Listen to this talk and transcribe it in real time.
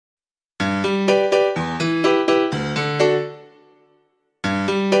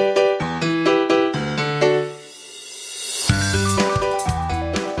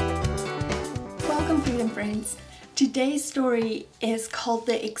today's story is called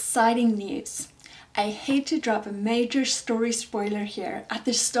The Exciting News. I hate to drop a major story spoiler here at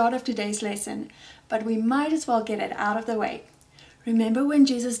the start of today's lesson, but we might as well get it out of the way. Remember when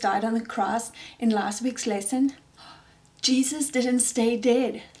Jesus died on the cross in last week's lesson? Jesus didn't stay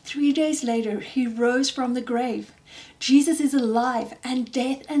dead. 3 days later, he rose from the grave. Jesus is alive, and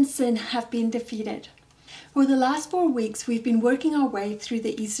death and sin have been defeated. For the last 4 weeks, we've been working our way through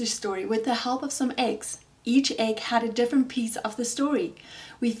the Easter story with the help of some eggs. Each egg had a different piece of the story.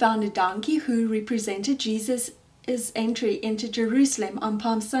 We found a donkey who represented Jesus' entry into Jerusalem on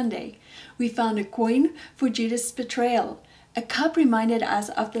Palm Sunday. We found a coin for Judas' betrayal. A cup reminded us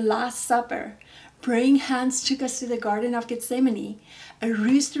of the Last Supper. Praying hands took us to the Garden of Gethsemane. A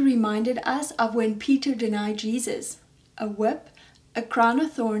rooster reminded us of when Peter denied Jesus. A whip, a crown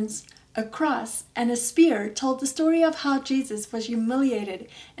of thorns, a cross, and a spear told the story of how Jesus was humiliated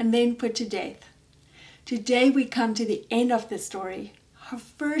and then put to death. Today we come to the end of the story. Our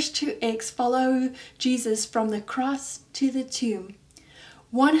first 2 eggs follow Jesus from the cross to the tomb.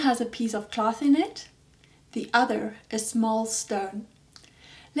 One has a piece of cloth in it, the other a small stone.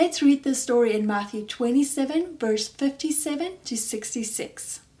 Let's read the story in Matthew 27, verse 57 to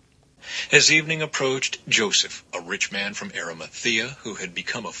 66. As evening approached, Joseph, a rich man from Arimathea, who had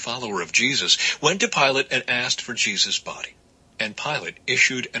become a follower of Jesus, went to Pilate and asked for Jesus' body. And Pilate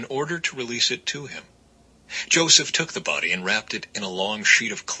issued an order to release it to him. Joseph took the body and wrapped it in a long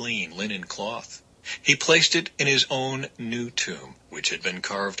sheet of clean linen cloth. He placed it in his own new tomb, which had been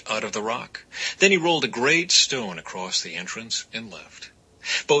carved out of the rock. Then he rolled a great stone across the entrance and left.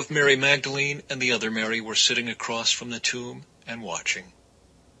 Both Mary Magdalene and the other Mary were sitting across from the tomb and watching.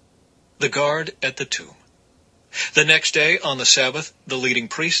 The guard at the tomb. The next day, on the Sabbath, the leading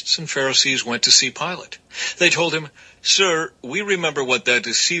priests and Pharisees went to see Pilate. They told him, "Sir, we remember what that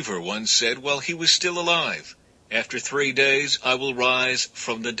deceiver once said while he was still alive. After 3 days I will rise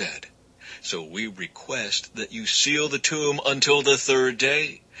from the dead. So we request that you seal the tomb until the 3rd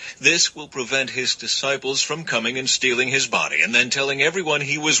day. This will prevent his disciples from coming and stealing his body and then telling everyone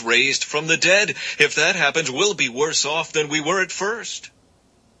he was raised from the dead. If that happens, we'll be worse off than we were at first."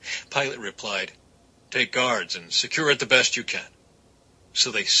 Pilate replied, "Take guards and secure it the best you can."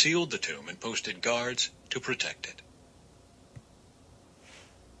 So they sealed the tomb and posted guards to protect it.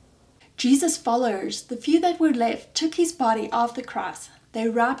 Jesus' followers, the few that were left, took his body off the cross. They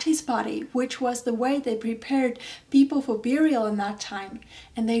wrapped his body, which was the way they prepared people for burial in that time,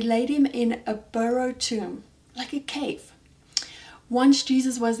 and they laid him in a burrowed tomb, like a cave. Once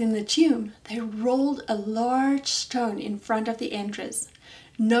Jesus was in the tomb, they rolled a large stone in front of the entrance.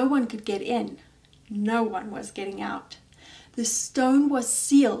 No one could get in. No one was getting out. The stone was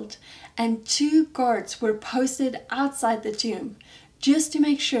sealed, and 2 guards were posted outside the tomb, just to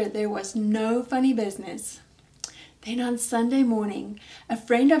make sure there was no funny business. Then on Sunday morning, a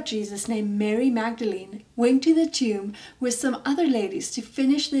friend of Jesus named Mary Magdalene went to the tomb with some other ladies to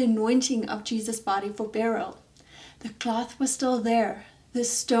finish the anointing of Jesus' body for burial. The cloth was still there. The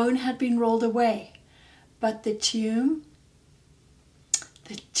stone had been rolled away. But the tomb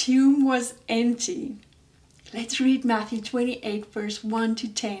was empty. Let's read Matthew 28, verse 1 to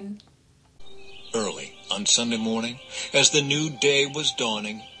 10. Early on Sunday morning, as the new day was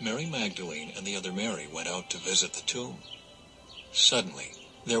dawning, Mary Magdalene and the other Mary went out to visit the tomb. Suddenly,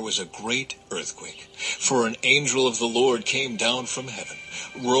 there was a great earthquake, for an angel of the Lord came down from heaven,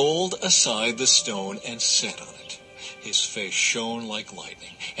 rolled aside the stone, and sat on it. His face shone like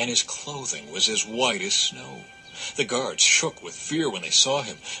lightning, and his clothing was as white as snow. The guards shook with fear when they saw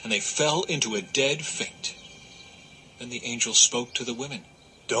him, and they fell into a dead faint. Then the angel spoke to the women.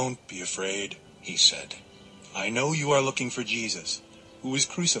 "Don't be afraid," he said. "I know you are looking for Jesus, who was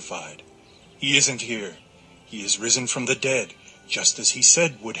crucified. He isn't here. He is risen from the dead, just as he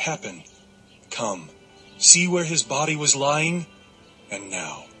said would happen. Come, see where his body was lying? And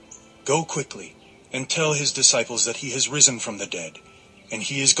now, go quickly and tell his disciples that he has risen from the dead, and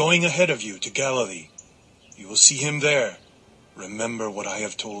he is going ahead of you to Galilee. You will see him there. Remember what I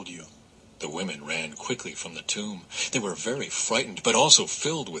have told you." The women ran quickly from the tomb. They were very frightened, but also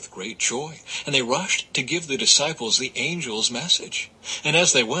filled with great joy, and they rushed to give the disciples the angel's message. And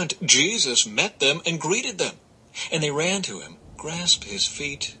as they went, Jesus met them and greeted them. And they ran to him, grasped his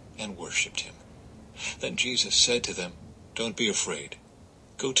feet, and worshipped him. Then Jesus said to them, "Don't be afraid.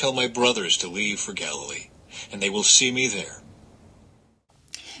 Go tell my brothers to leave for Galilee, and they will see me there."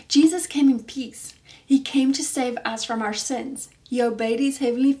 Jesus came in peace. He came to save us from our sins. He obeyed his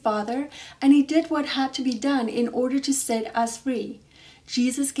heavenly Father, and he did what had to be done in order to set us free.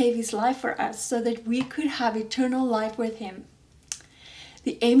 Jesus gave his life for us so that we could have eternal life with him.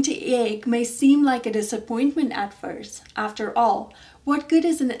 The empty egg may seem like a disappointment at first. After all, what good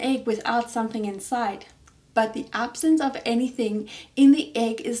is an egg without something inside? But the absence of anything in the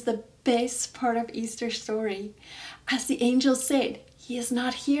egg is the best part of Easter's story. As the angel said, He is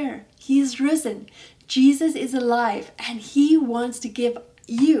not here. He is risen. Jesus is alive, and He wants to give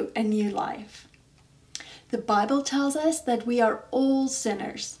you a new life. The Bible tells us that we are all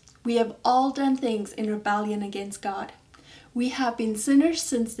sinners. We have all done things in rebellion against God. We have been sinners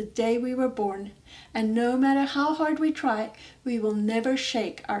since the day we were born, and no matter how hard we try, we will never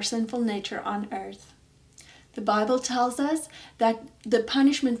shake our sinful nature on earth. The Bible tells us that the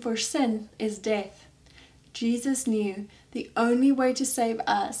punishment for sin is death. Jesus knew the only way to save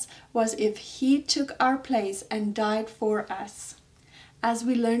us was if He took our place and died for us. As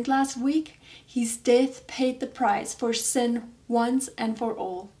we learned last week, His death paid the price for sin once and for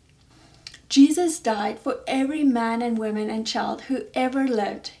all. Jesus died for every man and woman and child who ever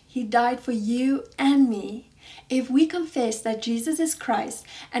lived. He died for you and me. If we confess that Jesus is Christ,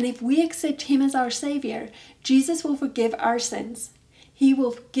 and if we accept Him as our Savior, Jesus will forgive our sins. He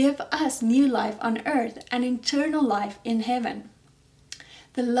will give us new life on earth and eternal life in heaven.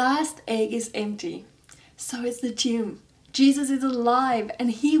 The last egg is empty. So is the tomb. Jesus is alive,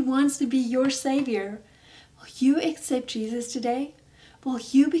 and He wants to be your Savior. Will you accept Jesus today? Will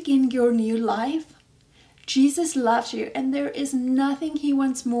you begin your new life? Jesus loves you, and there is nothing He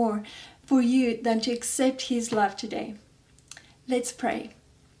wants more for you than to accept His love today. Let's pray.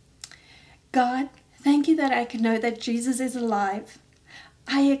 God, thank You that I can know that Jesus is alive.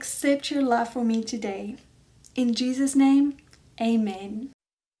 I accept Your love for me today. In Jesus' name, amen.